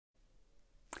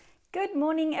Good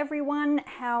morning everyone,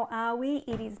 how are we?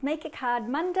 It is Make a Card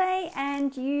Monday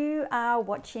and you are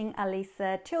watching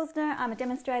Alisa Tilsner. I'm a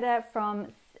demonstrator from,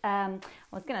 I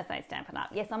was going to say Stampin' Up.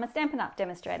 Yes, I'm a Stampin' Up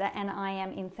demonstrator and I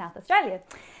am in South Australia.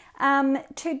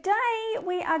 Today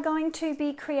we are going to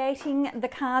be creating the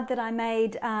card that I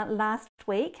made last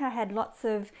week. I had lots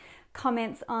of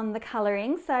comments on the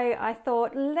colouring, so I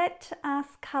thought let us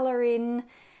colour in.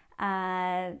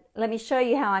 Let me show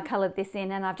you how I coloured this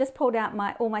in, and I've just pulled out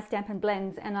all my Stampin'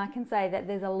 blends, and I can say that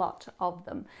there's a lot of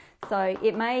them. So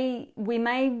we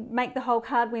may make the whole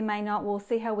card, we may not. We'll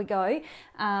see how we go.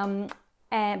 But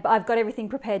I've got everything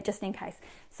prepared just in case.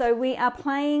 So we are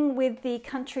playing with the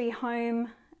Country Home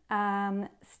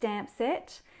stamp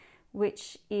set,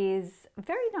 which is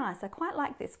very nice. I quite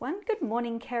like this one. Good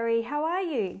morning, Kerry. How are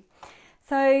you?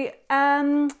 So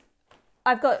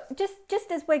I've got,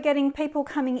 just as we're getting people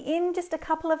coming in, just a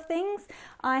couple of things.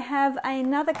 I have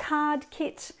another card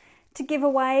kit to give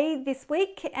away this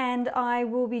week, and I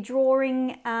will be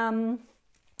drawing a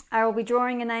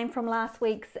name from last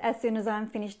week's as soon as I'm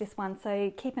finished this one,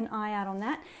 so keep an eye out on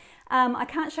that. I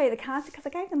can't show you the cards because I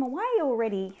gave them away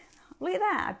already. Look at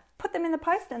that, I put them in the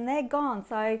post and they're gone,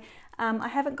 so I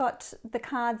haven't got the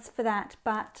cards for that,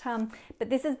 but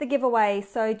this is the giveaway,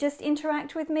 so just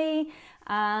interact with me.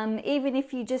 Even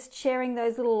if you're just sharing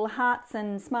those little hearts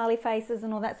and smiley faces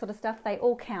and all that sort of stuff, they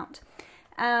all count.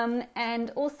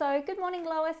 And also, good morning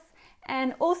Lois,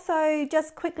 and also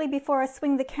just quickly before I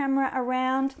swing the camera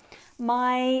around,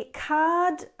 my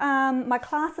card, my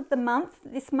class of the month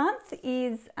this month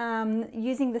is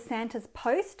using the Santa's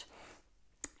Post,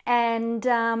 and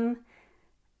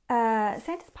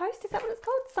Santa's Post, is that what it's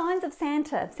called? Signs of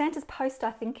Santa. Santa's Post,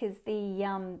 I think, is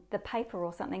the paper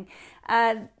or something.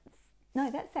 No,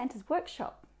 that's Santa's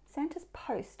Workshop. Santa's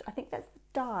Post, I think that's the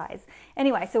dies.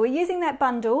 Anyway, so we're using that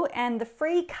bundle, and the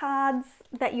free cards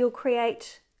that you'll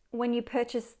create when you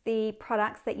purchase the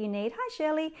products that you need, hi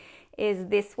Shirley, is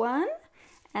this one.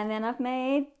 And then I've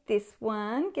made this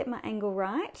one, get my angle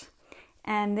right.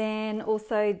 And then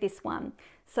also this one.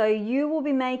 So you will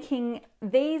be making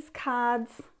these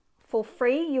cards for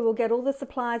free. You will get all the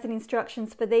supplies and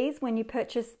instructions for these when you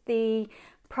purchase the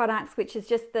products, which is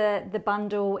just the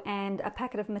bundle and a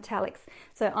packet of metallics.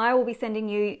 So I will be sending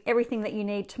you everything that you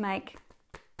need to make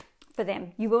for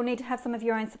them. You will need to have some of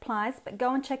your own supplies, but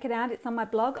go and check it out. It's on my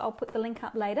blog. I'll put the link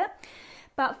up later.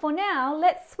 But for now,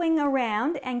 let's swing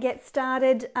around and get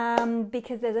started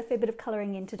because there's a fair bit of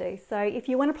colouring in to do. So if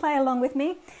you want to play along with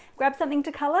me, grab something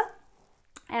to colour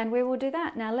and we will do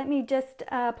that. Now let me just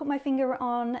put my finger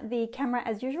on the camera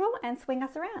as usual and swing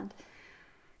us around.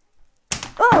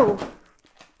 Oh!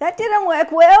 That didn't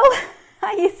work well.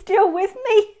 Are you still with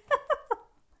me?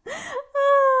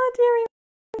 Oh,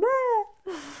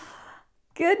 dearie.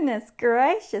 Goodness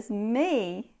gracious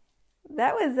me.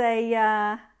 That was a,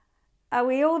 are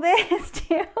we all there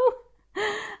still?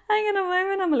 Hang on a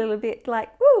moment, I'm a little bit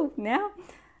like, woo, now.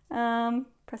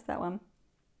 Press that one.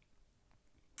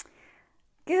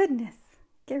 Goodness,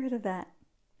 get rid of that.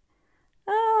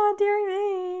 Oh, dearie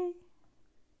me.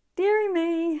 Dearie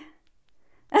me.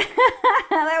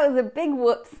 That was a big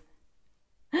whoops.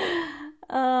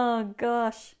 Oh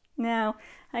gosh. Now,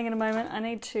 hang on a moment. I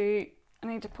need to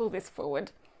pull this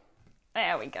forward.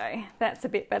 There we go. That's a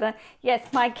bit better.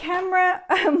 Yes, my camera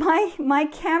my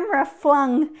camera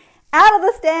flung out of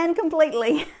the stand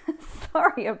completely.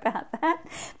 Sorry about that.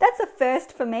 That's a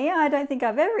first for me. I don't think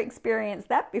I've ever experienced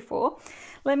that before.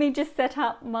 Let me just set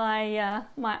up my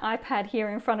my iPad here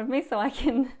in front of me so I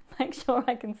can make sure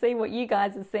I can see what you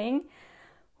guys are seeing.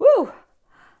 Woo!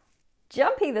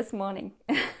 Jumpy this morning.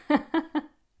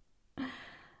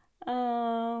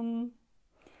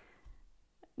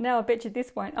 Now I bet you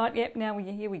this won't. Oh, yep,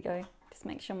 here we go. Just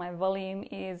make sure my volume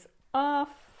is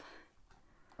off.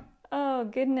 Oh,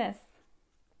 goodness.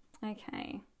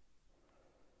 Okay.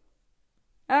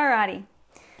 Alrighty.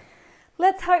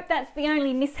 Let's hope that's the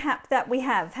only mishap that we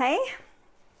have, hey?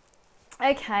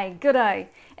 Okay, good-o.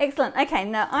 Excellent. Okay,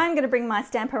 now I'm going to bring my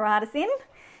Stamparatus in.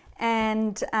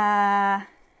 And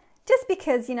just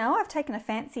because, you know, I've taken a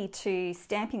fancy to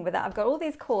stamping with it. I've got all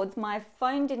these cords. My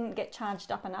phone didn't get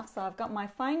charged up enough, so I've got my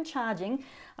phone charging.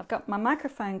 I've got my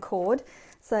microphone cord.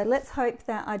 So let's hope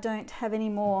that I don't have any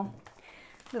more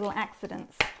little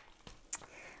accidents.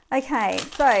 Okay,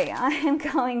 so I am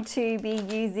going to be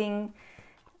using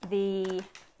the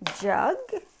jug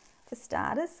for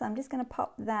starters. So I'm just going to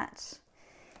pop that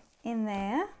in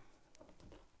there.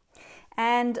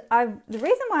 And the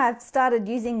reason why I've started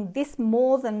using this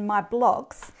more than my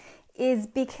blocks is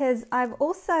because I've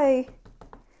also,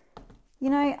 you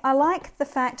know, I like the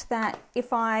fact that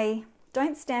if I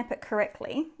don't stamp it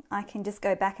correctly, I can just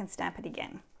go back and stamp it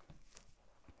again.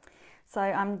 So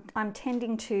I'm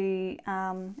tending to,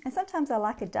 and sometimes I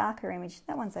like a darker image.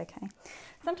 That one's okay.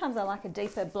 Sometimes I like a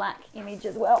deeper black image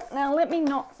as well. Now let me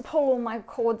not pull all my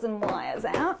cords and wires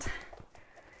out.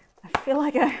 I feel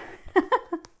like a,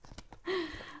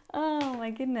 oh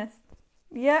my goodness.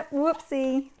 Yep,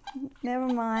 whoopsie, never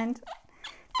mind.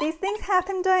 These things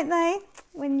happen, don't they?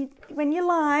 When you're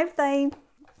live, they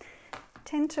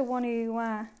tend to want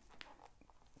to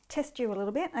test you a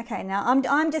little bit. Okay, now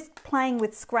I'm just playing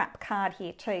with scrap card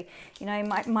here too. You know,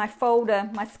 my folder,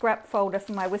 my scrap folder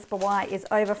for my Whisper White is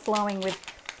overflowing with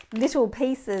little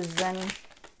pieces, and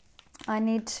I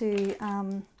need to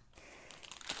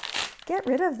get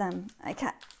rid of them. Okay,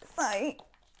 so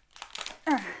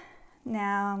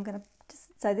now I'm gonna just,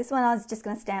 so this one I was just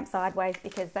gonna stamp sideways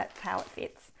because that's how it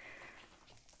fits.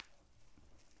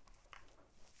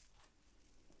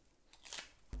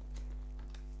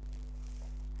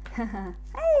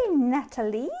 Hey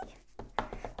Natalie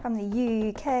from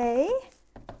the UK.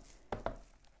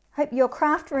 Hope your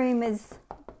craft room is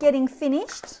getting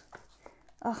finished.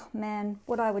 Oh man,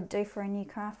 what I would do for a new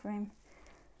craft room.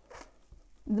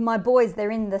 My boys, they're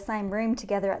in the same room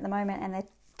together at the moment, and they're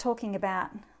talking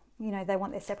about, you know, they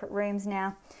want their separate rooms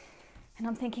now. And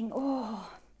I'm thinking,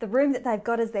 oh, the room that they've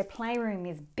got as their playroom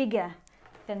is bigger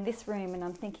than this room, and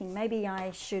I'm thinking maybe I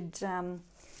should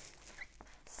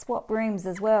swap rooms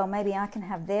as well. Maybe I can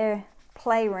have their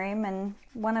playroom and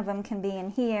one of them can be in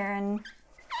here and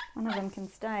one of them can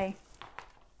stay.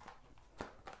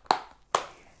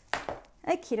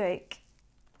 Okie doke.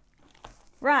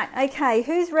 Right, okay,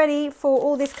 who's ready for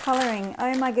all this colouring?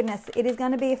 Oh my goodness, it is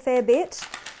going to be a fair bit.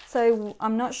 So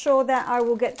I'm not sure that I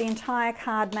will get the entire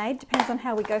card made. Depends on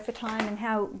how we go for time and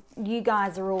how you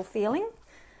guys are all feeling,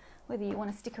 whether you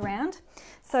want to stick around.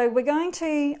 So we're going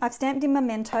to, I've stamped in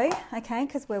Memento, okay,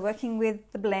 because we're working with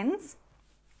the blends.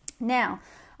 Now,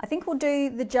 I think we'll do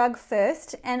the jug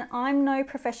first, and I'm no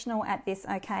professional at this,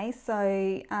 okay,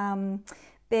 so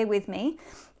bear with me.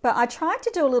 But I tried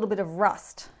to do a little bit of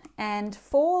rust, and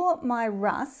for my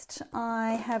rust,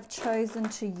 I have chosen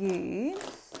to use,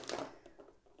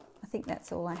 I think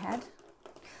that's all I had.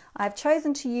 I've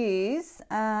chosen to use,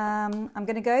 I'm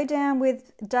going to go down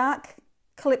with dark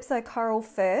Calypso Coral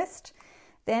first,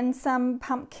 then some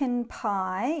Pumpkin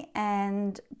Pie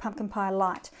and Pumpkin Pie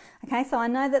Light. Okay, so I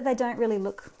know that they don't really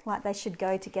look like they should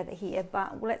go together here,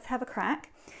 but let's have a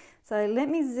crack. So let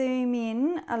me zoom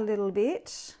in a little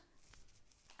bit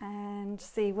and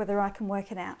see whether I can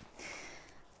work it out.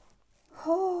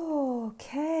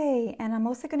 Okay, and I'm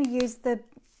also going to use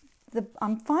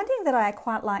I'm finding that I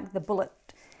quite like the bullet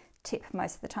tip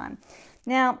most of the time.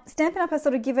 Now, Stampin' Up! Has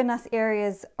sort of given us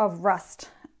areas of rust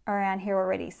around here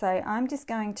already, so I'm just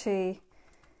going to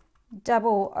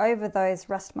double over those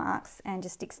rust marks and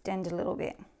just extend a little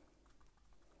bit.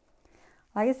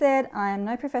 Like I said, I am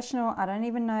no professional. I don't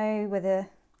even know whether,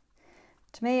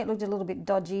 to me it looked a little bit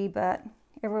dodgy, but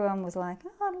everyone was like,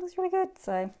 oh, it looks really good,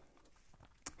 so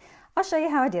I'll show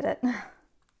you how I did it.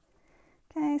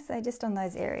 Okay, so just on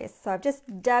those areas. So I've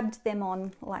just dabbed them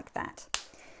on like that.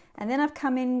 And then I've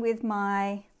come in with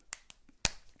my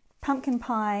Pumpkin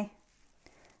Pie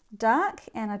Dark,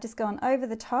 and I've just gone over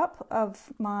the top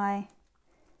of my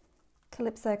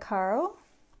Calypso Coral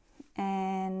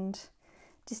and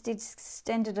just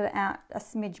extended it out a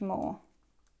smidge more.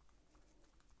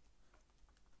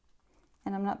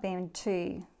 And I'm not being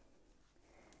too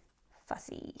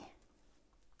fussy,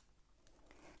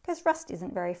 because rust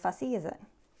isn't very fussy, is it?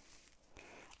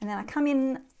 And then I come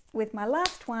in with my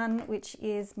last one, which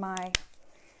is my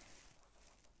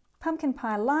Pumpkin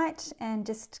Pie Light, and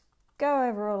just go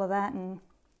over all of that. And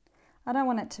I don't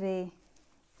want it to be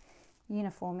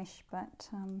uniformish, but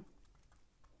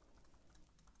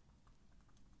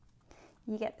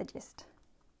you get the gist.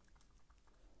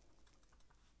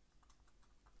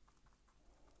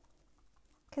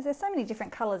 Because there's so many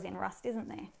different colours in rust, isn't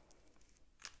there?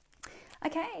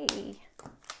 Okay,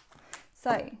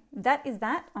 so that is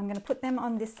that. I'm going to put them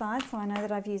on this side so I know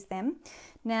that I've used them.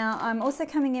 Now I'm also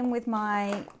coming in with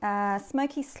my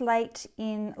Smoky Slate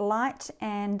in light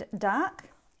and dark,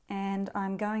 and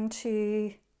I'm going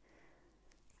to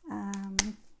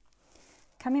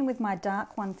come in with my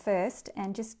dark one first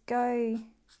and just go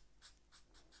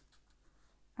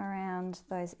around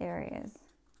those areas.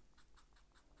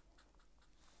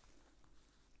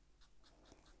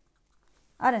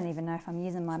 I don't even know if I'm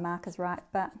using my markers right,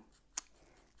 but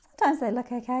sometimes they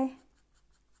look okay.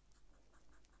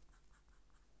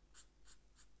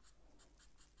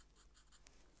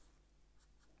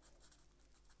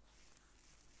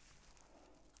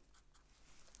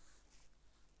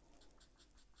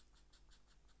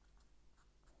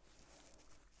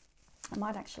 I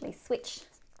might actually switch.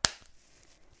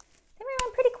 Is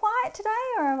everyone pretty quiet today,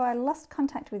 or have I lost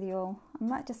contact with you all? I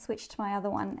might just switch to my other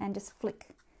one and just flick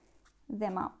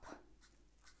them up.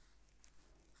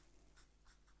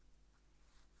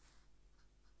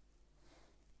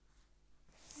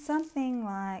 Something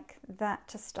like that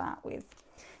to start with.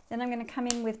 Then I'm going to come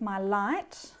in with my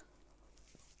light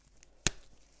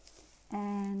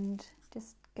and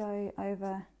just go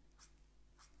over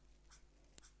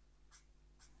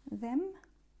them.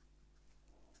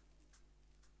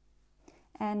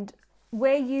 And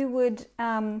where you would,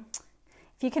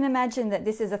 if you can imagine that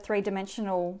this is a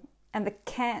three-dimensional, and the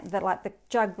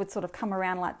jug would sort of come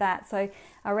around like that. So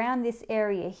around this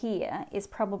area here is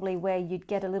probably where you'd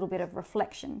get a little bit of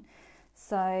reflection.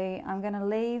 So I'm going to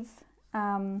leave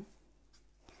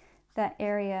that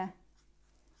area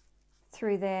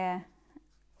through there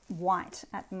white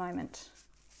at the moment.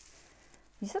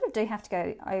 You sort of do have to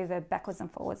go over backwards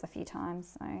and forwards a few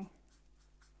times. So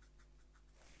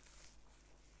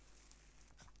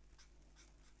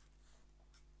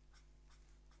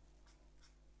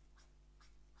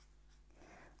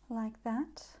like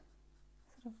that,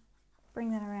 sort of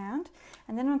bring that around,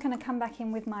 and then I'm going to come back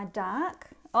in with my dark.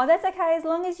 Oh, that's okay, as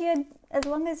long as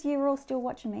you're all still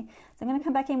watching me. So I'm going to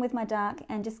come back in with my dark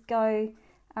and just go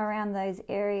around those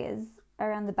areas,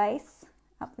 around the base,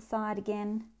 up the side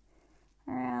again,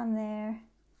 around there,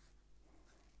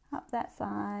 up that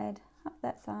side, up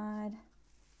that side.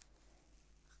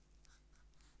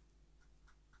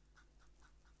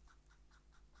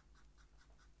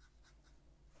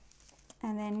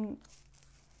 And then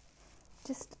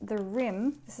just the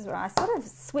rim, this is where I sort of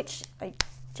switch. I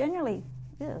generally,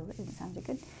 ew, that doesn't sound too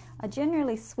good. I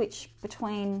generally switch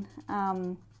between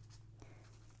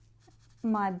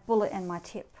my bullet and my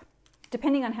tip,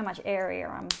 depending on how much area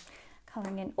I'm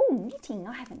colouring in. Oh, knitting,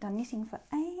 I haven't done knitting for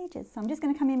ages. So I'm just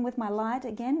going to come in with my light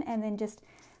again and then just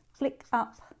flick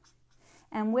up.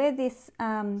 And where this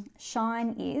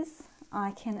shine is, I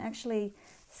can actually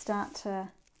start to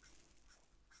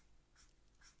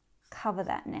cover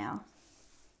that now.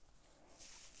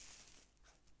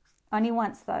 Only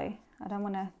once though. I don't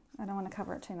want to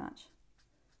cover it too much.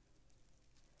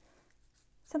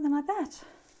 Something like that.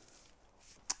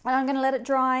 And I'm going to let it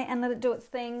dry and let it do its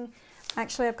thing.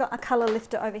 Actually, I've got a colour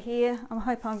lifter over here. I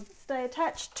hope I'll stay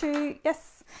attached to,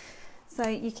 yes. So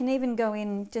you can even go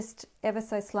in just ever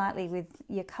so slightly with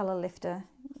your colour lifter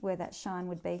where that shine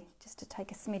would be, just to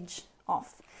take a smidge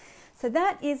off. So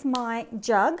that is my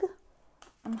jug.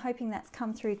 I'm hoping that's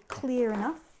come through clear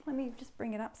enough. Let me just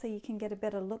bring it up so you can get a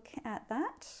better look at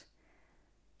that.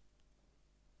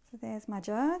 So there's my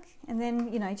jug. And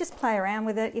then, you know, just play around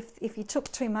with it. If you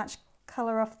took too much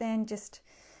colour off, then just,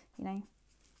 you know,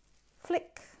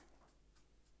 flick.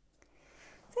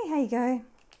 See how you go.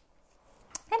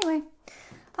 Anyway,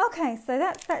 okay, so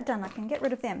that's that done. I can get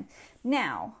rid of them.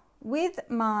 Now, with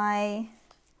my...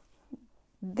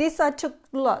 This I took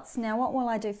lots. Now what will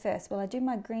I do first? Will I do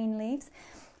my green leaves?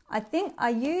 I think I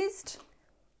used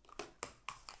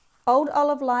Old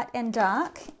Olive Light and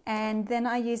Dark, and then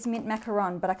I used Mint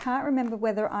Macaron, but I can't remember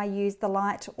whether I used the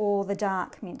light or the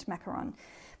dark Mint Macaron.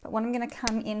 But what I'm going to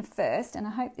come in first, and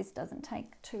I hope this doesn't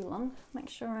take too long, make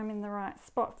sure I'm in the right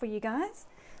spot for you guys,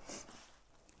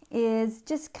 is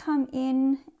just come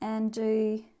in and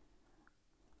do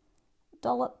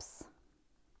dollops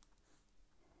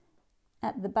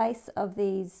at the base of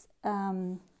these,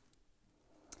 what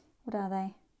are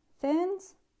they,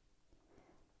 ferns?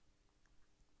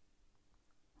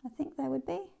 I think they would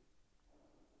be.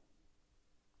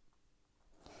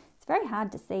 It's very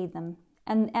hard to see them.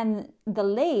 And the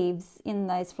leaves in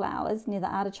those flowers, near the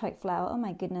artichoke flower, oh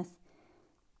my goodness,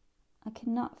 I could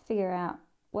not figure out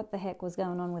what the heck was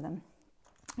going on with them.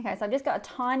 Okay, so I've just got a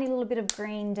tiny little bit of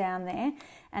green down there,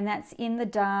 and that's in the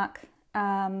dark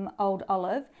Old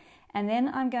Olive. And then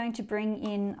I'm going to bring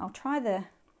in, I'll try the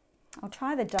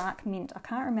dark mint. I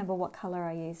can't remember what colour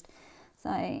I used. So,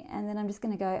 and then I'm just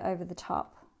going to go over the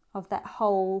top of that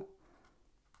whole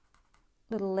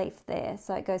little leaf there.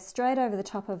 So it goes straight over the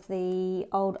top of the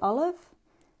Old Olive.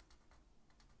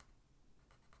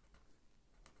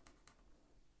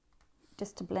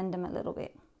 Just to blend them a little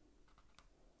bit.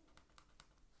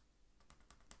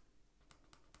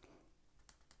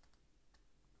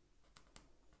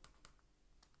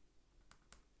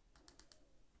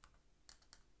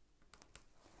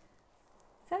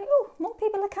 So, oh, more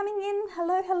people are coming in.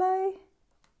 Hello, hello.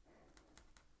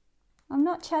 I'm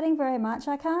not chatting very much.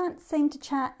 I can't seem to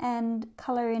chat and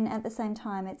colour in at the same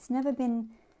time. It's never been...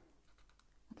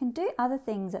 I can do other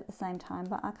things at the same time,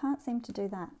 but I can't seem to do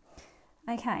that.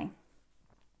 Okay.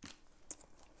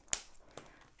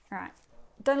 All right.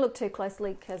 don't look too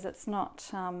closely because it's not,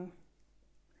 you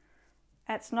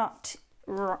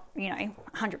know,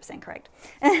 100% correct.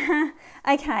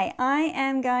 Okay, I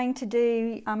am going to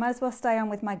do, I might as well stay on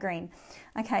with my green.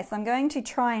 Okay, so I'm going to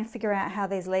try and figure out how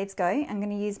these leaves go. I'm going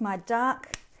to use my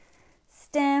dark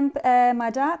my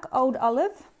dark old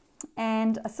olive,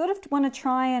 and I sort of want to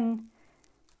try and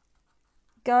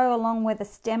go along with a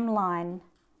stem line.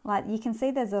 Like you can see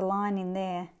there's a line in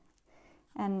there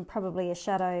and probably a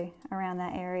shadow around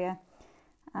that area.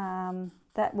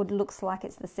 That would looks like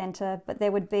it's the center, but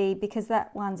there would be, because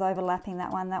that one's overlapping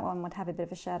that one would have a bit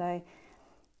of a shadow.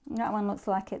 That one looks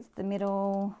like it's the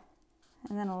middle,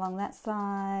 and then along that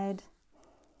side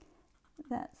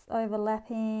that's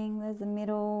overlapping, there's the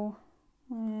middle.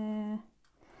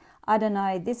 I don't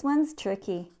know, this one's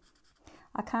tricky.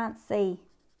 I can't see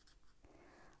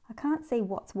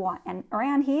what's what, and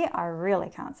around here I really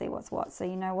can't see what's what. So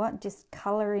you know what, just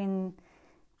colour in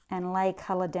and lay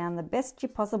colour down the best you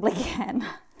possibly can.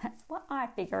 That's what I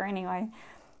figure anyway.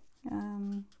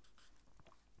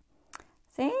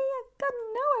 See, I've got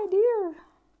no idea.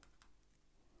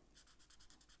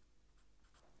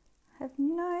 I have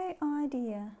no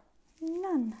idea.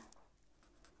 None.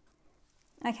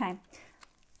 Okay.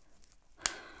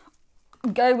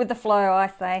 Go with the flow, I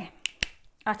say.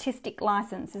 Artistic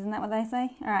license, isn't that what they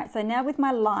say? All right, so now with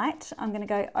my light, I'm going to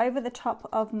go over the top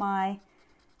of my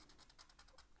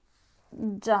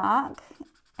dark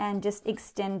and just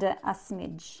extend it a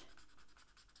smidge.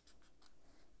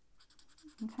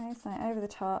 Okay, so over the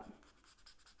top.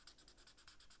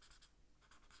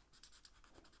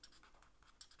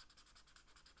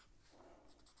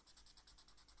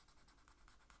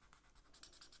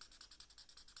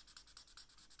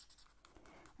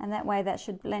 And that way that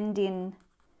should blend in,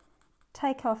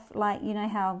 take off, like, you know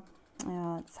how,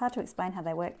 it's hard to explain how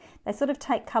they work. They sort of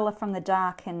take colour from the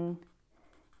dark and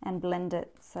blend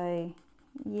it, so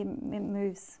it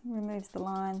removes the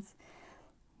lines.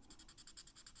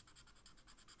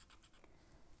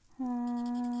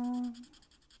 And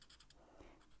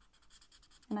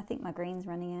I think my green's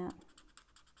running out.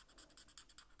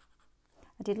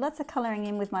 I did lots of colouring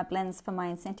in with my blends for my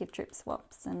incentive trip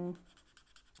swaps, and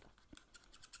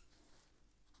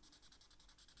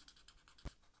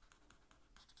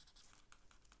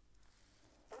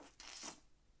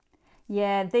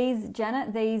yeah,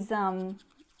 Janet, these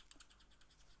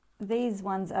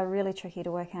ones are really tricky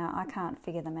to work out. I can't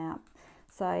figure them out.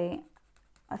 So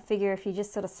I figure if you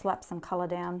just sort of slap some colour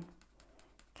down,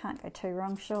 can't go too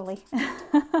wrong, surely.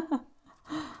 I'm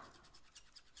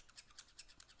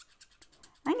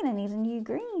going to need a new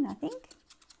green, I think.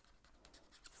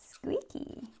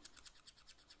 Squeaky.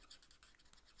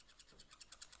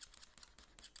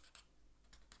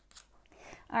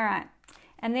 All right.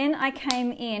 And then I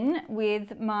came in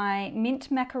with my mint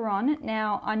macaron.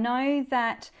 Now I know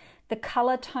that the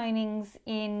colour tonings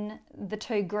in the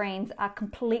two greens are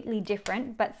completely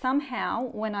different, but somehow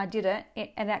when I did it,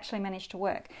 it actually managed to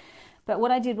work. But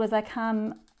what I did was I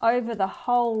come over the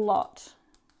whole lot.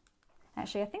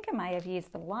 Actually, I think I may have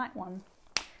used the light one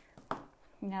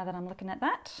now that I'm looking at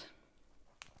that.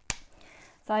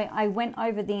 So I went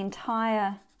over the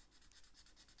entire.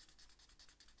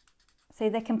 See,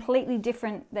 they're completely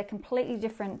different. They're completely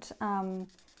different.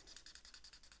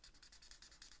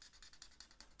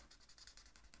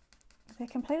 They're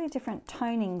completely different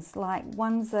tonings. Like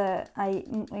one's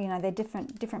you know, they're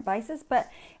different bases.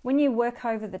 But when you work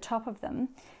over the top of them,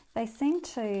 they seem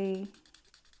to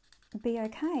be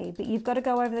okay. But you've got to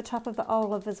go over the top of the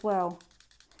olive as well.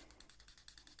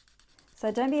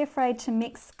 So don't be afraid to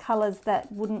mix colours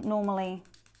that wouldn't normally.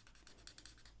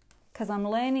 Because I'm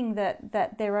learning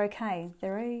that they're okay.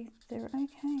 They're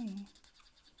okay.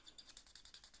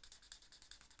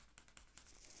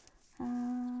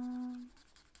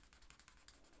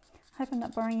 Hope I'm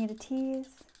not boring you to tears.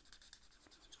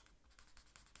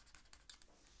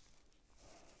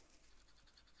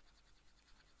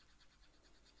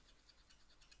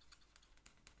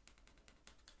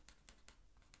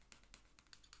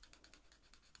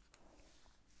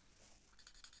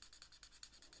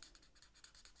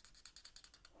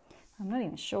 I'm not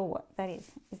even sure what that is.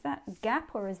 Is that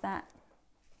gap or is that...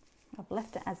 I've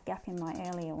left it as gap in my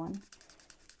earlier one.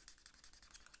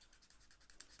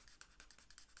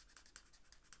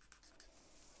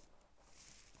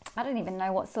 I don't even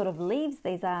know what sort of leaves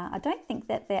these are. I don't think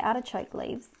that they're artichoke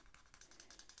leaves.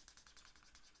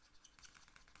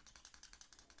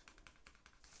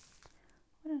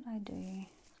 What did I do?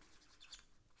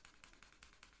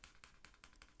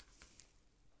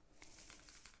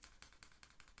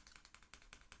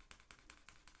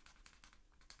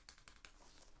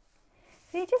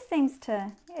 just seems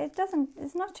to,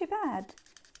 it's not too bad.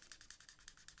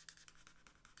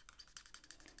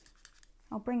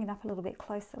 I'll bring it up a little bit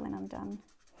closer when I'm done.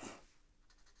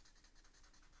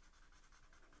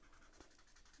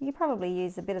 You could probably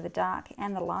use a bit of the dark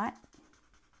and the light.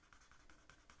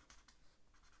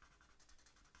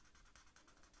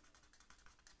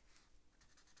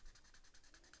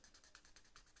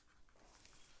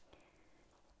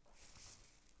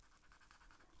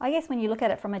 I guess when you look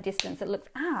at it from a distance, it looks,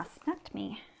 snapped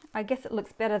me. I guess it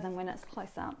looks better than when it's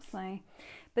close up. So,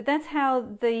 but that's how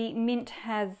the mint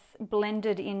has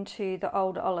blended into the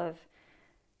old olive.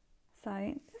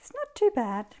 So it's not too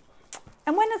bad.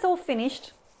 And when it's all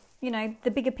finished, you know, the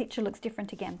bigger picture looks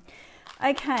different again.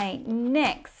 Okay,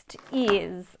 next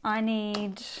is I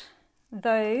need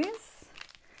those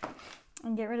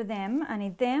and get rid of them. I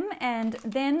need them, and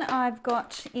then I've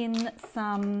got in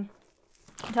some,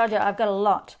 I told you I've got a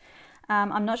lot.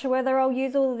 I'm not sure whether I'll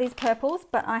use all of these purples,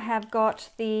 but I have got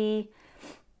the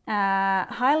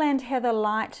Highland Heather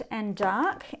Light and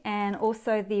Dark, and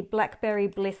also the Blackberry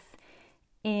Bliss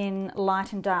in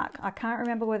light and dark. I can't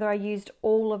remember whether I used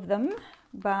all of them,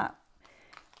 but,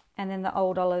 and then the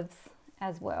old olives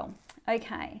as well.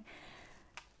 Okay,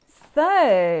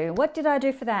 so what did I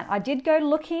do for that? I did go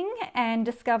looking and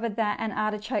discovered that an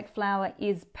artichoke flower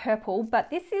is purple, but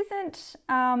this isn't,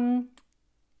 an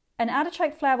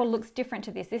artichoke flower looks different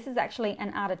to this. This is actually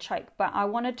an artichoke, but I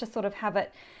wanted to sort of have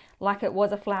it like it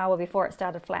was a flower before it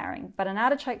started flowering. But an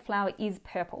artichoke flower is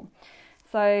purple.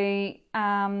 So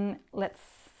let's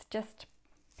just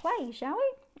play, shall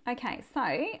we? Okay,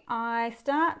 so I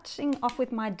starting off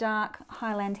with my dark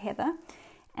Highland Heather,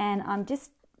 and I'm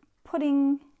just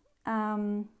putting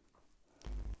at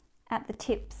the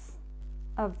tips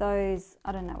of those,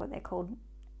 I don't know what they're called,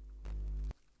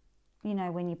 you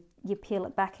know, when you peel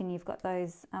it back and you've got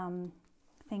those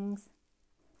things.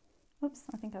 Oops,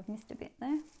 I think I've missed a bit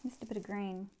there, missed a bit of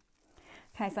green.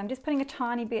 Okay, so I'm just putting a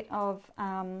tiny bit of,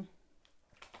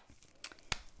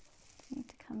 need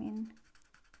to come in,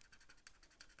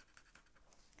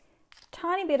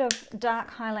 tiny bit of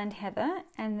dark Highland Heather,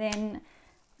 and then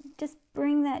just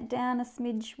bring that down a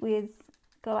smidge with,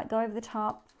 go over the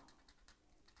top.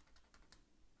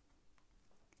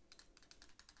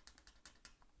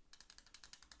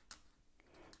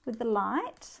 With the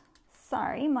light.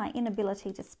 Sorry, my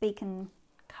inability to speak and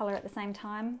colour at the same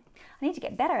time. I need to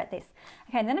get better at this.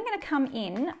 Okay, then I'm going to come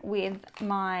in with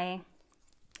my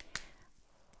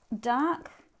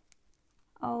dark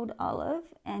old olive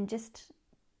and just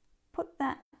put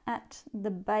that at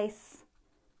the base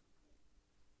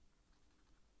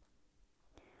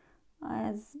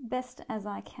as best as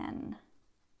I can.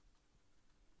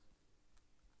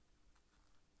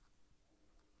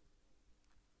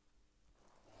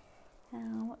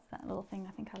 What's that little thing?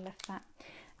 I think I left that.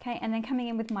 Okay, and then coming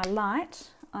in with my light,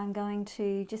 I'm going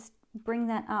to just bring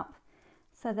that up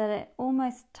so that it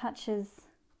almost touches,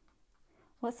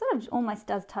 well, it sort of almost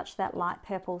does touch that light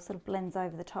purple, sort of blends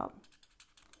over the top.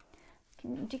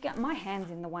 Do you get my hands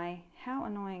in the way? How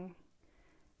annoying.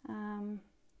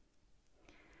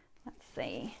 Let's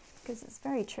see, because it's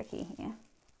very tricky here.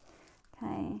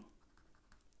 Okay.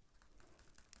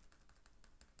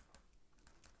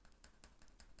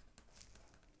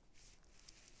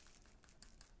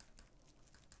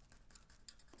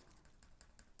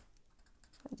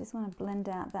 I just want to blend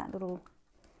out that little,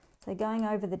 so going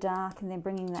over the dark and then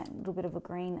bringing that little bit of a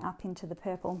green up into the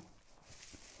purple.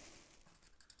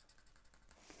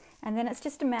 And then it's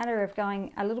just a matter of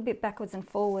going a little bit backwards and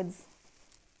forwards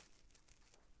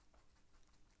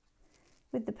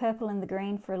with the purple and the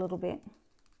green for a little bit.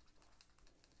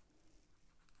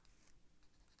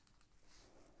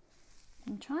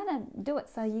 I'm trying to do it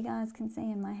so you guys can see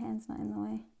and my hand's not in the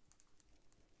way.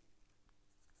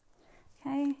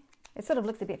 Okay. It sort of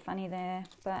looks a bit funny there,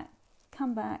 but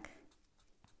come back.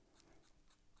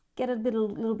 Get a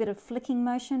little bit of flicking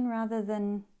motion rather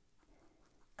than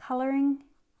colouring.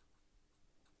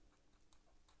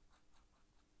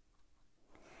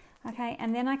 Okay,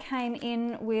 and then I came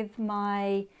in with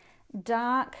my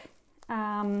dark,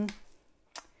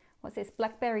 what's this,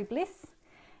 Blackberry Bliss.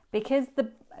 Because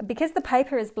the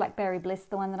paper is Blackberry Bliss,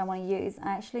 the one that I want to use,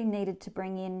 I actually needed to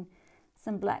bring in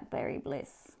some Blackberry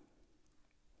Bliss.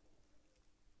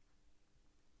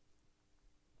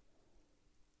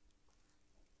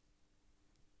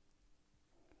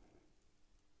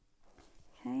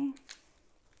 Okay,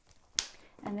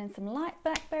 and then some light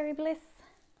Blackberry Bliss.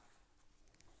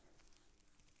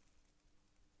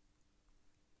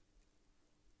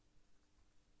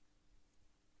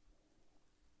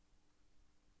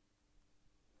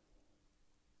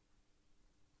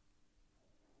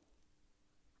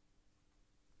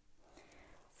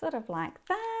 sort of like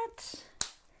that.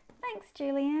 Thanks,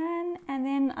 Julianne. And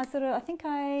then I think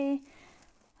I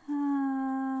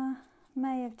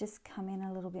may have just come in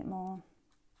a little bit more.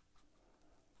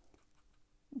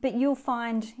 But you'll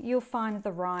find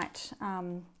the right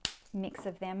mix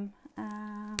of them.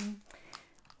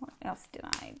 What else did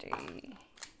I do?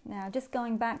 Now just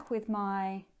going back with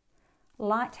my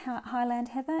light Highland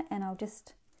Heather, and I'll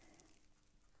just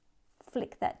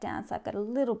flick that down. So I've got a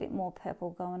little bit more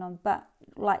purple going on, but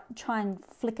like try and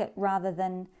flick it rather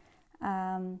than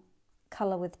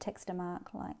colour with texture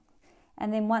mark.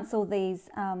 And then once all these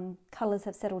colours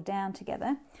have settled down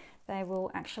together, they will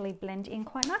actually blend in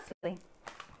quite nicely.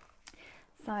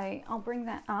 So I'll bring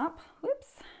that up.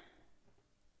 Whoops.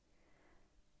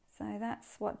 So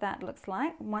that's what that looks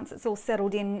like. Once it's all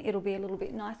settled in, it'll be a little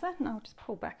bit nicer. And I'll just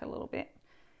pull back a little bit.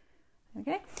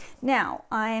 Okay. Now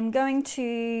I am going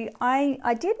to, I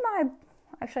did my,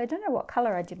 actually I don't know what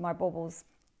colour I did my baubles.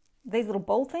 These little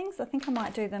ball things, I think I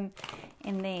might do them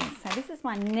in these. So this is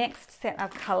my next set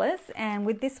of colours, and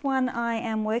with this one I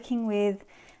am working with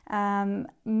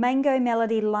Mango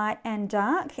Melody Light and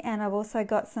Dark, and I've also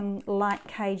got some light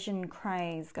Cajun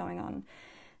Craze going on.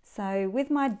 So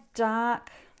with my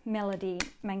dark melody,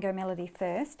 Mango Melody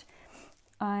first,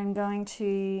 I'm going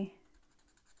to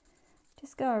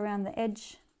just go around the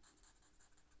edge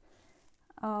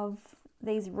of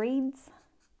these reeds.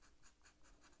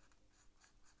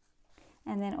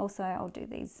 And then also I'll do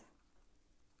these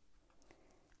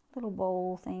little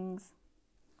ball things.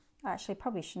 I actually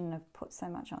probably shouldn't have put so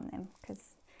much on them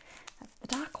because that's the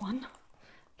dark one.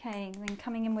 Okay, then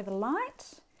coming in with a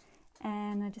light,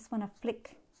 and I just want to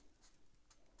flick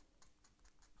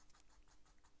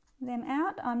them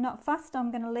out. I'm not fussed,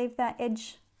 I'm going to leave that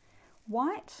edge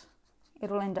white.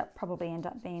 It'll probably end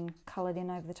up being coloured in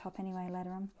over the top anyway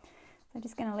later on. So I'm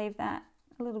just going to leave that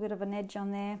a little bit of an edge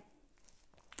on there.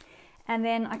 And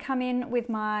then I come in with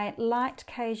my light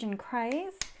Cajun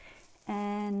Craze,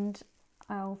 and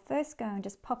I'll first go and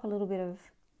just pop a little bit of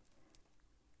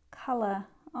colour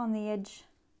on the edge,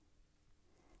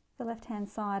 the left hand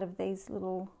side of these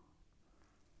little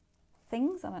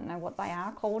things. I don't know what they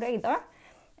are called either.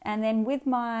 And then with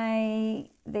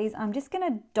these, I'm just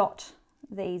going to dot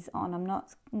these on. I'm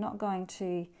not going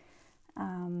to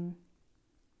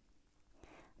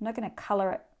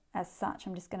colour it as such.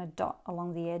 I'm just going to dot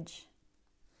along the edge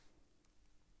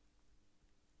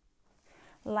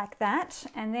like that,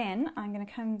 and then I'm going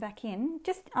to come back in.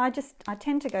 I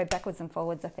tend to go backwards and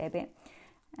forwards a fair bit,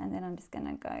 and then I'm just going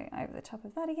to go over the top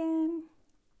of that again.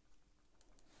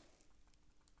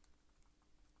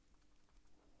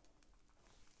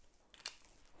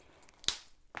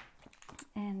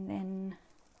 And then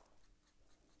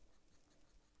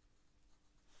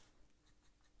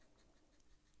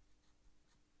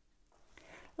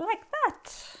like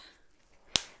that.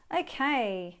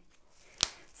 Okay,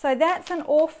 so that's an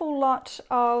awful lot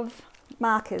of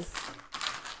markers.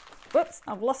 Whoops,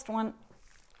 I've lost one.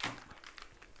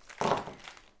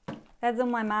 That's all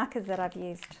my markers that I've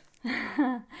used.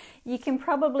 You can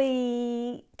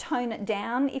probably tone it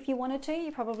down if you wanted to.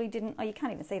 You probably didn't, oh, you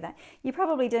can't even see that. You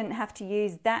probably didn't have to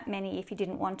use that many if you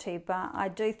didn't want to, but I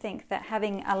do think that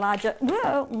having a larger,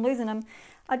 whoa, I'm losing them.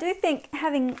 I do think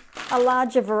having a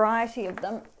larger variety of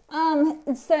them,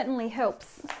 it certainly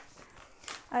helps.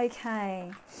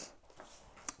 Okay.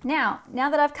 Now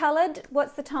that I've coloured,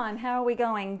 what's the time? How are we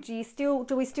going? Do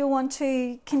we still want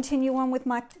to continue on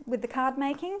with the card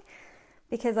making?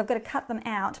 Because I've got to cut them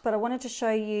out, but I wanted to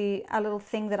show you a little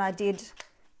thing that I did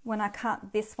when I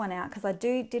cut this one out, because I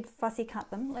did fussy cut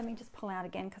them. Let me just pull out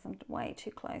again because I'm way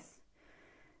too close.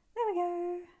 There we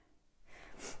go.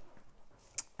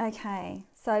 Okay,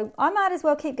 so I might as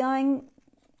well keep going.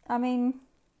 I mean,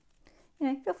 you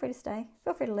know, feel free to stay,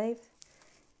 feel free to leave.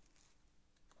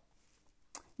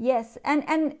 Yes,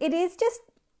 and it is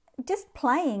just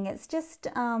playing. It's just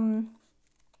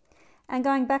and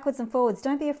going backwards and forwards.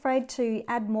 Don't be afraid to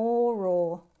add more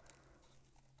or...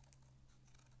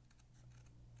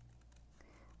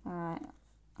 All right,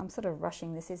 I'm sort of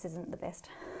rushing this. This isn't the best.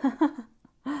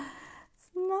 It's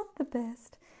not the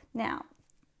best. Now,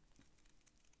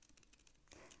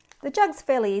 the jug's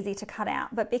fairly easy to cut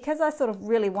out, but because I sort of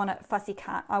really want it fussy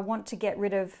cut, I want to get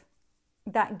rid of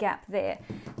that gap there.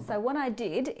 So what I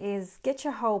did is get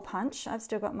your hole punch. I've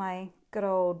still got my good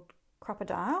old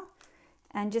crocodile,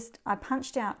 and I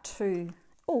punched out two.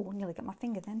 Oh, nearly got my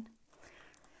finger then.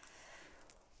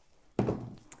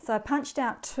 So I punched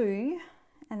out two,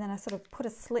 and then I sort of put a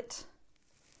slit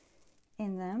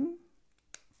in them,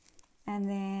 and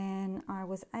then I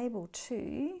was able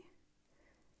to,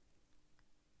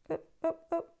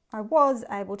 I was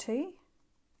able to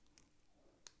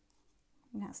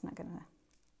No, it's not gonna.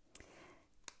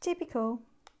 Typical.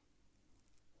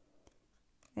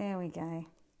 There we go.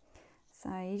 So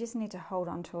you just need to hold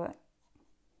on to it.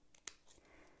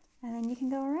 And then you can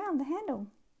go around the handle.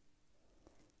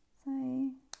 So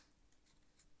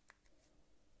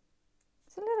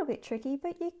it's a little bit tricky,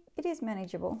 but it is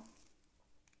manageable.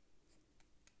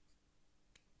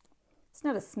 It's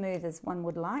not as smooth as one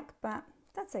would like, but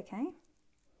that's okay.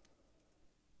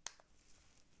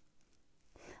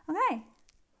 Okay,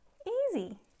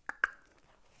 easy.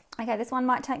 Okay, this one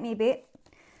might take me a bit.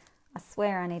 I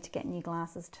swear I need to get new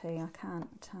glasses too. I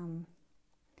can't,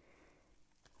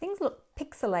 things look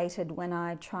pixelated when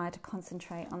I try to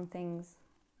concentrate on things.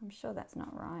 I'm sure that's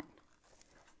not right.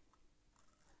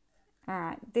 All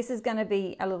right, this is going to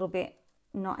be a little bit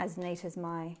not as neat as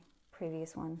my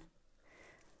previous one,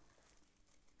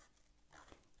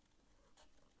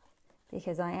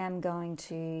 because I am going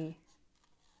to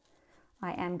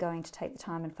take the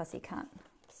time and fussy cut.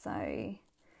 So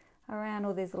around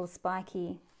all these little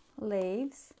spiky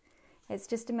leaves, it's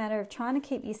just a matter of trying to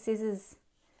keep your scissors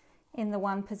in the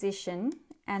one position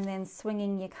and then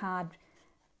swinging your card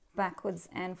backwards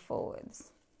and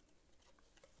forwards.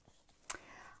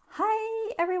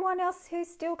 Hi everyone else who's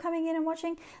still coming in and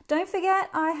watching. Don't forget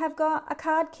I have got a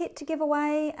card kit to give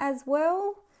away as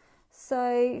well.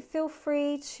 So feel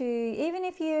free to, even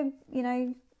if you're, you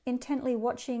know, intently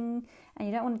watching and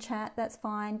you don't want to chat, that's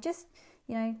fine. Just,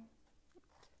 you know,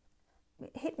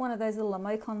 hit one of those little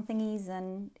emoticon thingies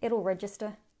and it'll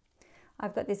register.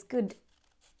 I've got this good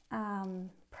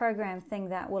program thing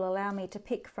that will allow me to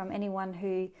pick from anyone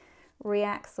who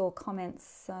reacts or comments.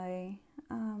 So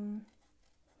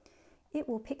it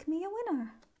will pick me a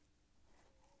winner.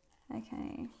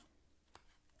 Okay.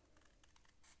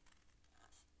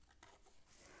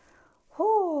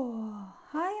 Oh,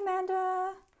 hi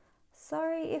Amanda.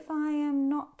 Sorry if I am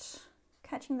not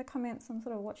catching the comments. I'm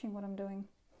sort of watching what I'm doing.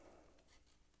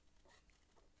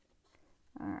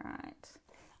 All right.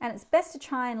 And it's best to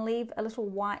try and leave a little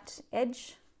white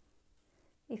edge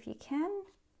if you can.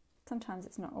 Sometimes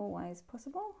it's not always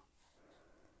possible.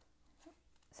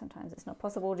 Sometimes it's not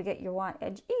possible to get your white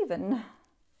edge even.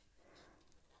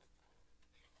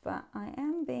 But I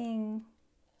am being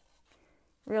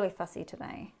really fussy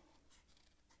today.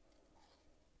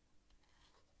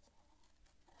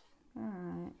 All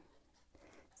right.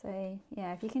 So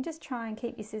yeah, if you can just try and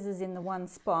keep your scissors in the one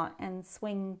spot and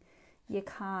swing your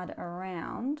card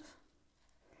around,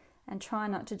 and try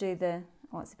not to do the,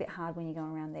 oh, it's a bit hard when you go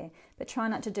around there, but try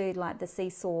not to do like the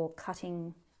seesaw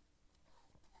cutting.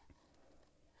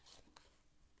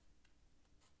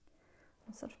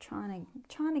 I'm sort of trying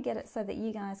to get it so that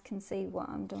you guys can see what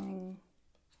I'm doing.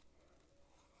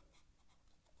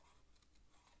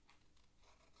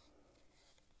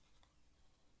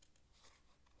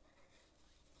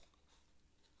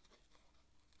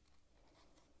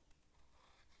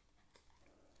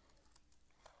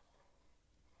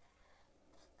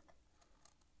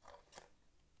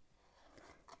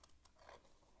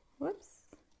 Whoops.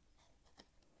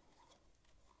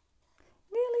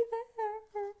 Nearly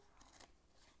there.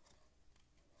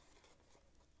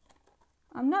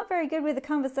 I'm not very good with the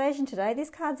conversation today. This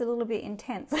card's a little bit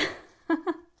intense.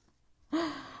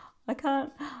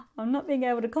 I'm not being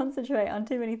able to concentrate on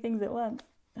too many things at once.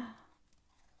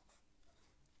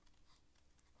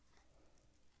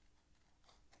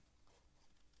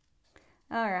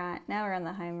 All right, now we're on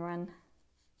the home run.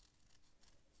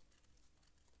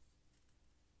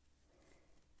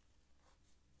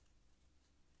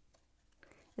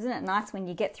 Isn't it nice when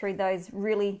you get through those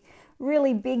really,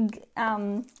 really big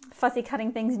fussy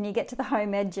cutting things and you get to the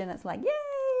home edge and it's like,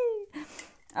 yay!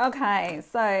 Okay,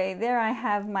 so there I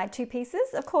have my two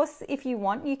pieces. Of course, if you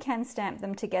want, you can stamp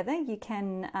them together. You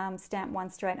can stamp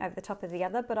one straight over the top of the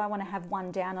other, but I want to have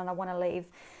one down and I want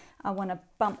to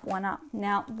bump one up.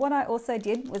 Now, what I also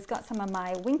did was got some of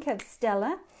my Wink of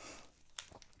Stella.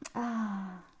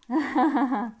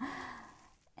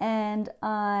 And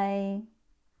I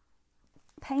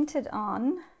painted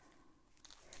on,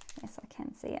 yes, I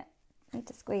can see it. I need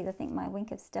to squeeze. I think my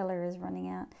Wink of Stella is running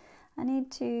out.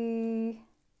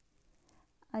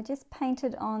 I just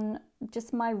painted on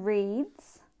just my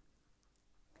reeds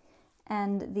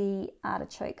and the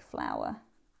artichoke flower.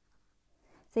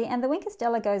 See, and the Wink of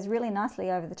Stella goes really nicely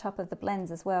over the top of the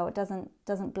blends as well. It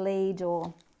doesn't bleed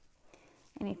or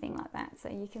anything like that. So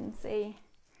you can see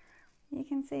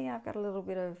I've got a little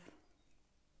bit of,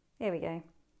 there we go.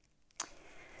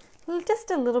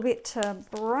 Just a little bit to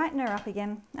brighten her up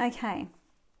again. Okay,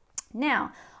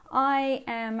 now I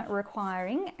am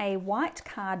requiring a white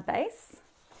card base.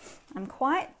 I'm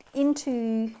quite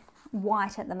into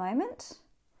white at the moment.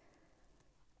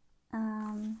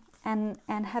 and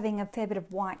having a fair bit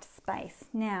of white space.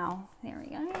 Now, there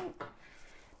we go.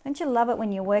 Don't you love it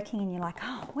when you're working and you're like,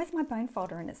 oh, where's my bone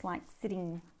folder? And it's like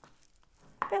sitting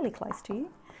fairly close to you.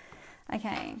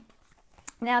 Okay,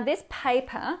 now this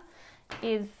paper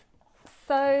is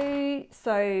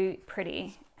so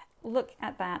pretty. Look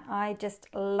at that. I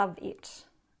just love it.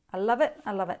 I love it.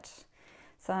 I love it.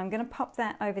 So I'm going to pop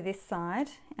that over this side,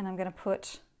 and I'm going to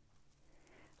put,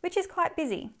 which is quite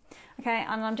busy. Okay,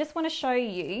 and I just want to show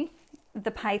you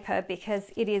the paper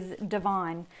because it is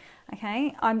divine.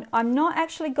 Okay, I'm not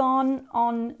actually gone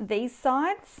on these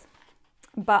sides,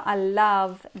 but I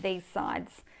love these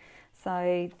sides.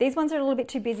 So these ones are a little bit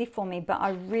too busy for me, but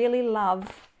I really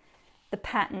love the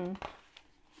pattern.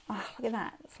 Oh, look at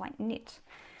that. It's like knit.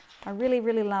 I really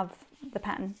love the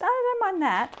pattern. I don't mind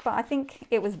that, but I think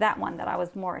it was that one that I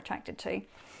was more attracted to.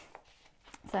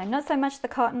 So not so much the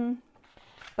cotton,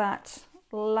 but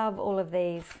love all of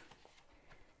these.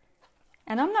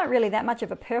 And I'm not really that much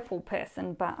of a purple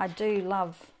person, but I do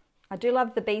love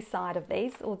the B side of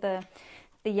these, or the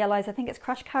yellows. I think it's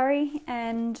crushed curry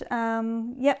and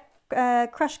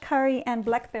crushed curry and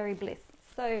blackberry bliss.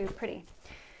 So pretty.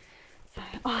 So,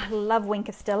 oh, I love Wink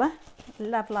of Stella.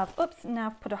 Love. Oops, now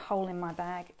I've put a hole in my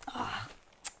bag. Oh.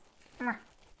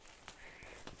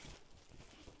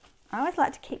 I always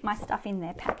like to keep my stuff in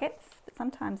their packets, but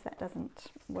sometimes that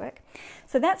doesn't work.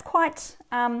 So that's quite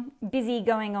busy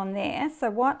going on there. So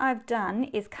what I've done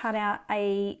is cut out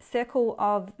a circle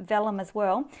of vellum as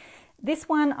well. This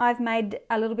one I've made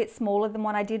a little bit smaller than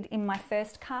what I did in my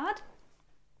first card.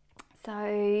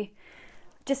 So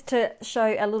just to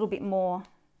show a little bit more.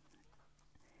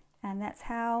 And that's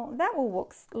how that will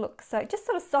look. So it just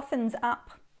sort of softens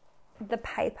up the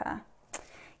paper.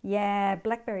 Yeah,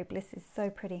 Blackberry Bliss is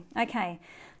so pretty. Okay,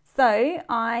 so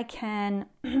I can,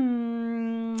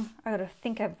 I got to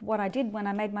think of what I did when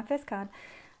I made my first card.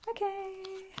 Okay,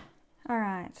 all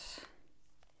right.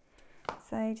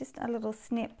 So just a little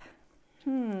snip.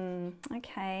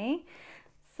 Okay.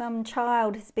 Some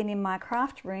child has been in my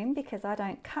craft room because I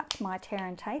don't cut my tear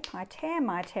and tape. I tear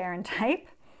my tear and tape.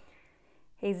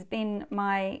 He's been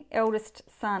my eldest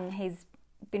son. He's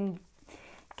been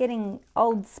getting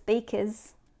old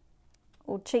speakers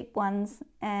or cheap ones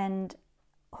and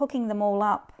hooking them all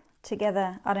up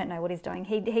together. I don't know what he's doing.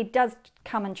 He does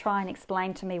come and try and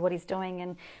explain to me what he's doing,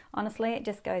 and honestly it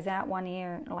just goes out one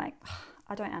ear like,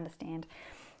 I don't understand.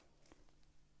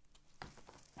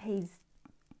 He's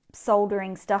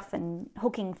soldering stuff and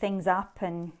hooking things up,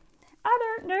 and I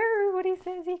don't know what he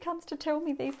says. He comes to tell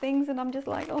me these things and I'm just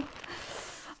like, oh,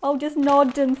 I'll just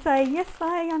nod and say, yes,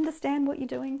 I understand what you're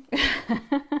doing.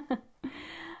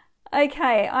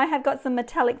 Okay, I have got some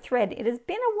metallic thread. It has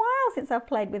been a while since I've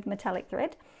played with metallic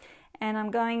thread, and I'm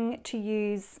going to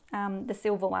use the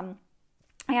silver one.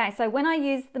 Okay, so when I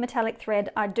use the metallic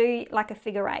thread, I do like a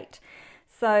figure 8.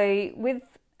 So with,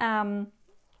 I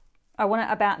want it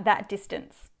about that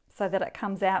distance so that it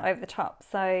comes out over the top.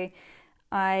 So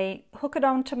I hook it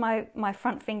onto my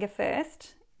front finger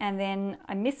first, and then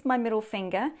I miss my middle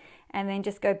finger, and then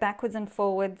just go backwards and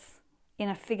forwards in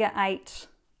a figure 8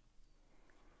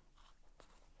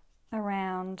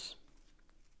 around.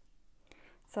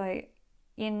 So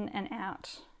in and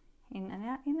out, in and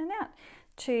out, in and out,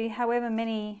 to however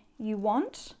many you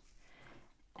want.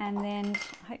 And then,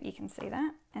 I hope you can see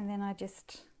that, and then I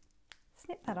just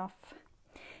snip that off.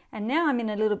 And now I'm in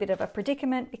a little bit of a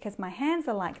predicament because my hands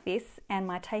are like this and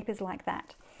my tape is like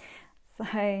that. So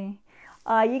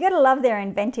you got to love their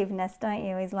inventiveness, don't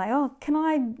you? He's like, oh, can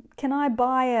I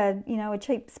buy a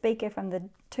cheap speaker from the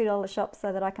 $2 shop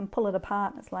so that I can pull it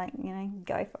apart? It's like,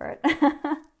 go for it.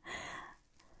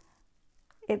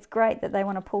 It's great that they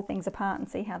want to pull things apart and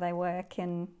see how they work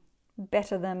and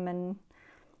better them. And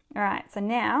all right, so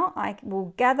now I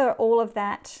will gather all of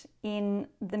that in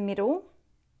the middle,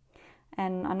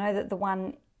 and I know that the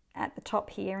one at the top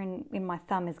here in my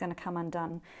thumb is going to come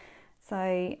undone. So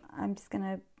I'm just going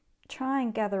to try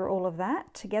and gather all of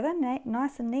that together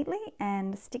nice and neatly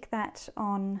and stick that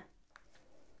on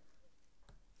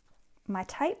my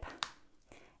tape.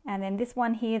 And then this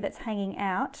one here that's hanging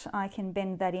out, I can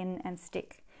bend that in and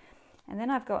stick. And then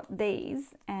I've got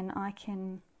these, and I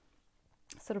can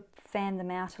sort of fan them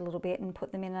out a little bit and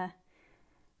put them in a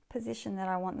position that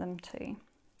I want them to.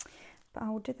 But I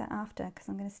will do that after, because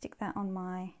I'm going to stick that on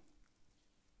my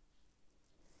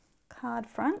card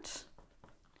front,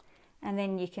 and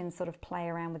then you can sort of play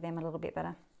around with them a little bit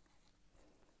better.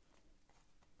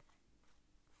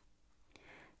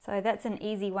 So that's an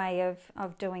easy way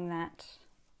of doing that.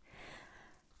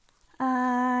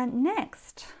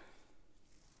 Next,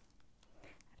 I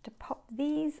have to pop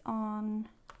these on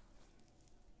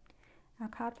our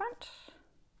card front.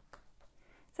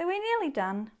 So we're nearly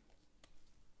done.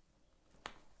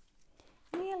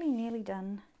 Nearly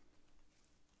done.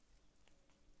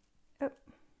 Oh.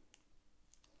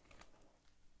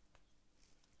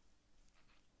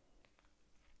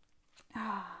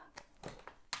 Oh.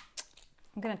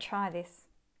 I'm going to try this.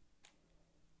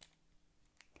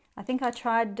 I think I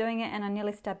tried doing it and I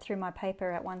nearly stabbed through my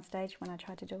paper at one stage when I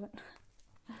tried to do it.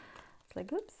 It's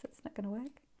like, oops, it's not going to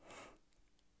work.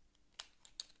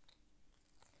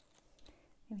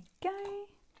 Here we go.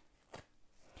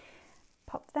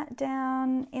 Pop that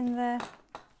down in the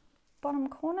bottom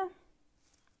corner.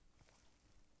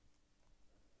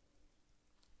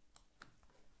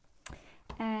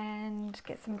 And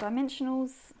get some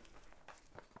dimensionals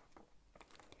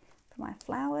for my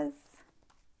flowers.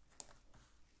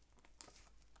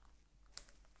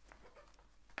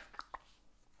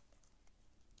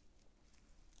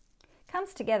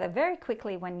 Comes together very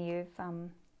quickly when you've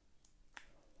done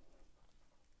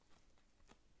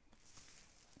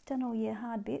all your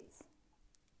hard bits.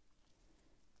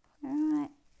 All right.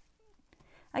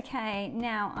 Okay,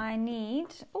 now I need,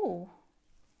 oh,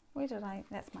 where did I,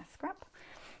 that's my scrap.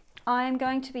 I'm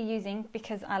going to be using,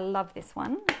 because I love this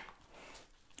one,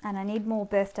 and I need more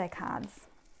birthday cards.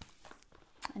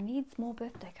 I need more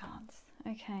birthday cards.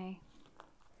 Okay.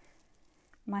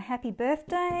 My happy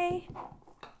birthday.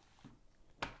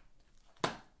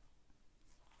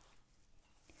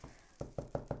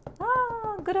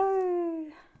 Oh, good-o.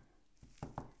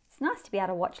 It's nice to be able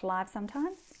to watch live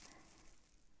sometimes.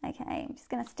 Okay, I'm just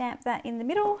going to stamp that in the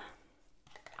middle.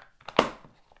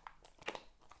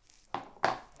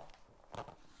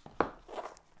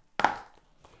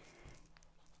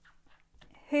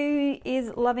 Who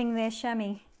is loving their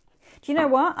chamois? Do you know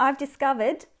what? I have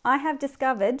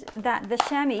discovered that the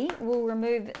chamois will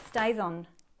remove stays on.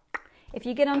 If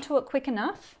you get onto it quick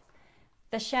enough,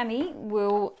 the chamois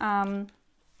will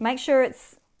make sure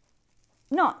it's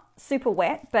not super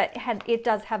wet, but it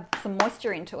does have some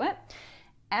moisture into it.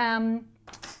 And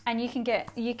you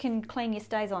can clean your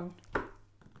stays on.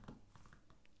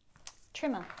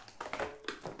 Trimmer.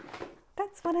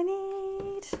 That's what I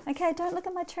need. Okay, don't look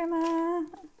at my trimmer.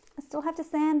 I still have to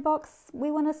sandbox.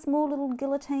 We want a small little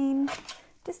guillotine,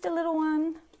 just a little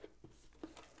one.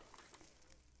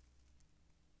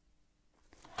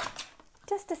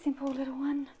 Just a simple little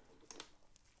one.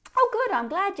 Oh good, I'm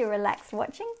glad you're relaxed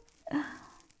watching.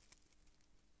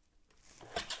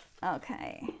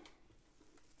 Okay.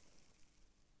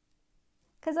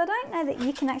 Because I don't know that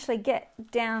you can actually get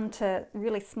down to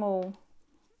really small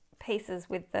pieces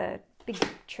with the big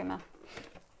trimmer.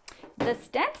 The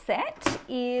stamp set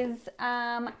is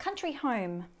Country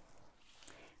Home.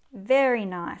 Very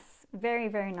nice, very,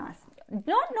 very nice.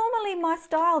 Not normally my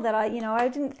style that I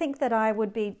didn't think that I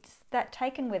would be that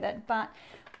taken with it, but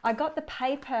I got the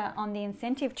paper on the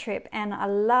incentive trip and I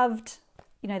loved,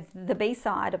 the B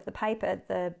side of the paper,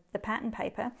 the pattern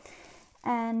paper.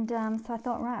 And so I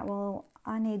thought, right, well,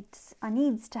 I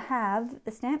needs to have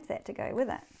the stamp set to go with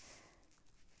it.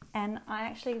 And I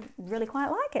actually really quite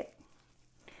like it.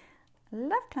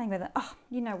 Love playing with it. Oh,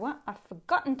 you know what? I've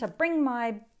forgotten to bring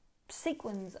my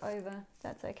sequins over.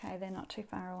 That's okay, they're not too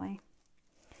far away.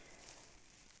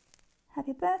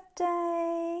 Happy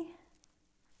birthday.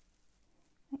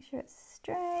 Make sure it's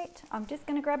straight. I'm just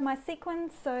going to grab my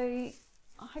sequins so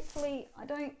hopefully I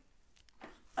don't,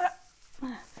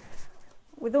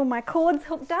 with all my cords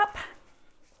hooked up.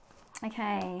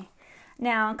 Okay,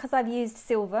 now because I've used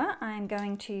silver, I'm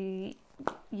going to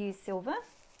use silver.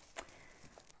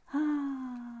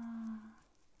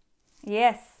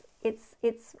 Yes,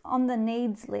 it's on the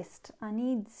needs list. I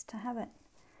needs to have it.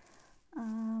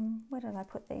 Where did I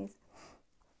put these?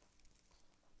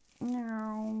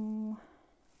 No,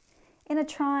 in a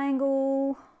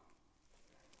triangle,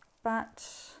 but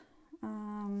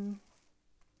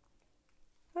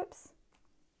oops.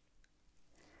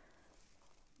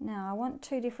 Now I want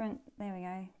two different, there we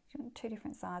go, two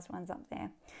different sized ones up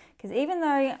there. Because even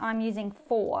though I'm using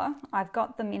 4, I've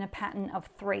got them in a pattern of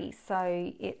 3,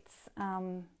 so it's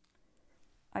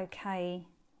okay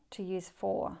to use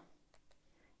 4,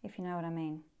 if you know what I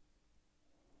mean.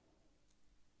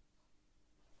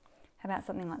 How about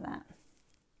something like that?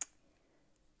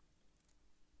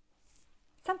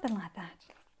 Something like that.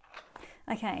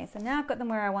 Okay, so now I've got them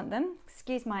where I want them.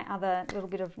 Excuse my other little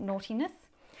bit of naughtiness.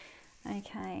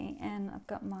 Okay, and I've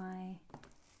got my,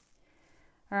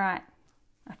 all right,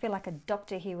 I feel like a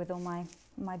doctor here with all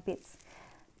my bits.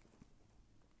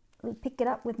 I'll pick it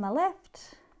up with my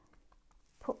left,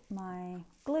 put my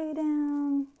glue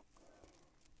down,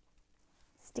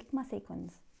 stick my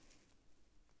sequins.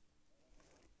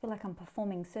 feel like I'm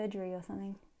performing surgery or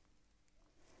something.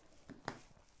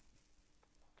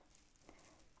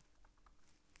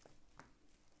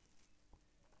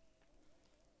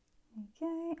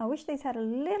 Okay, I wish these had a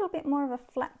little bit more of a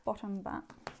flat bottom, but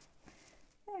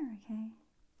they're okay.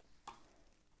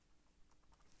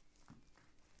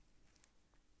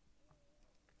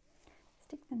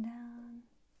 Stick them down.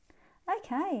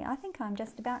 Okay, I think I'm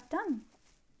just about done.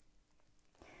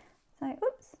 So,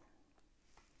 oops.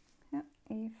 Yep,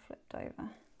 you flipped over.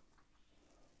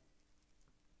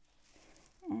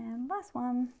 And last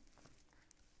one.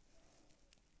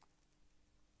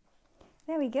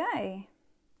 There we go.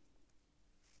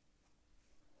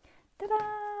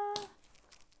 Ta-da!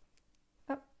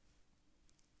 Oh,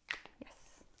 yes.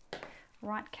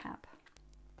 Right cap.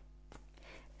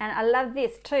 And I love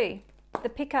this too. The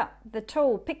pick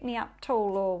me up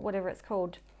tool, or whatever it's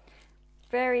called.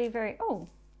 Very, very, oh.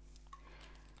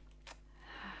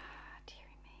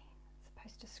 Dearie me. It's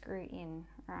supposed to screw in.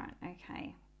 Right,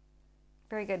 okay.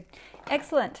 Very good.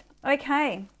 Excellent.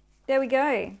 Okay, there we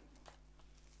go.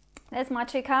 There's my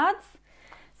 2 cards.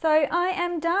 So I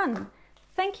am done.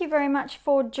 Thank you very much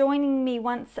for joining me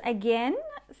once again.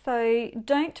 So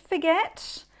don't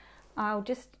forget, I'm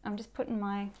just put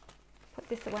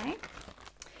this away.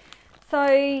 So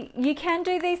you can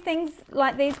do these things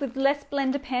like these with less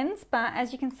blender pens, but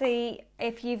as you can see,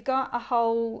 if you've got a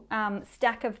whole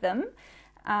stack of them,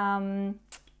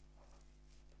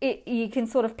 you can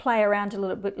sort of play around a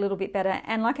little bit better.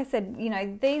 And like I said, you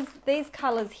know, these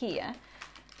colours here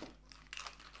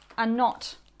are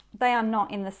not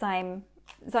in the same.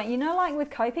 So, you know, like with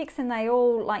Copics, and they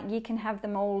all, like, you can have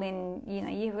them all in, you know,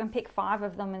 you can pick 5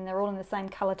 of them and they're all in the same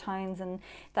colour tones and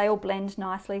they all blend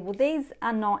nicely. Well, these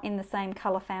are not in the same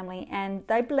colour family and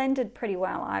they blended pretty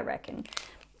well, I reckon.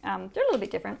 They're a little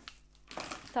bit different.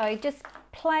 So just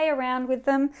play around with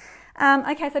them.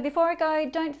 Okay, so before I go,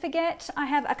 don't forget I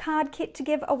have a card kit to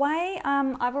give away.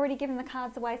 I've already given the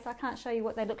cards away, so I can't show you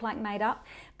what they look like made up.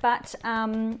 But,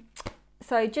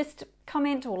 so just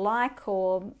comment or like,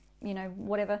 or you know,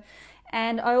 whatever.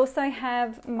 And I also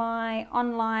have my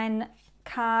online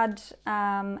card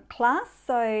class.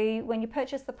 So when you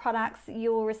purchase the products,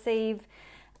 you'll receive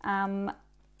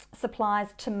supplies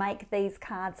to make these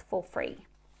cards for free.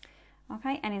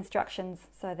 Okay, and instructions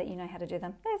so that you know how to do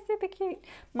them. They're super cute.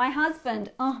 My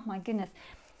husband, oh my goodness,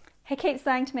 he keeps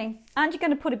saying to me, aren't you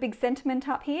going to put a big sentiment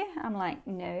up here? I'm like,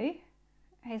 no.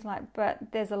 He's like,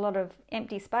 but there's a lot of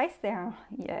empty space there. I'm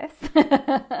like, yes.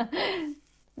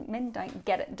 Men don't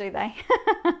get it, do they?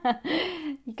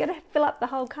 You've got to fill up the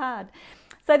whole card.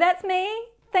 So that's me.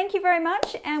 Thank you very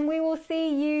much, and we will see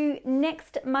you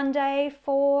next Monday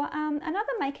for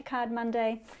another Make a Card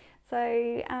Monday.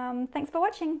 So thanks for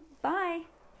watching. Bye.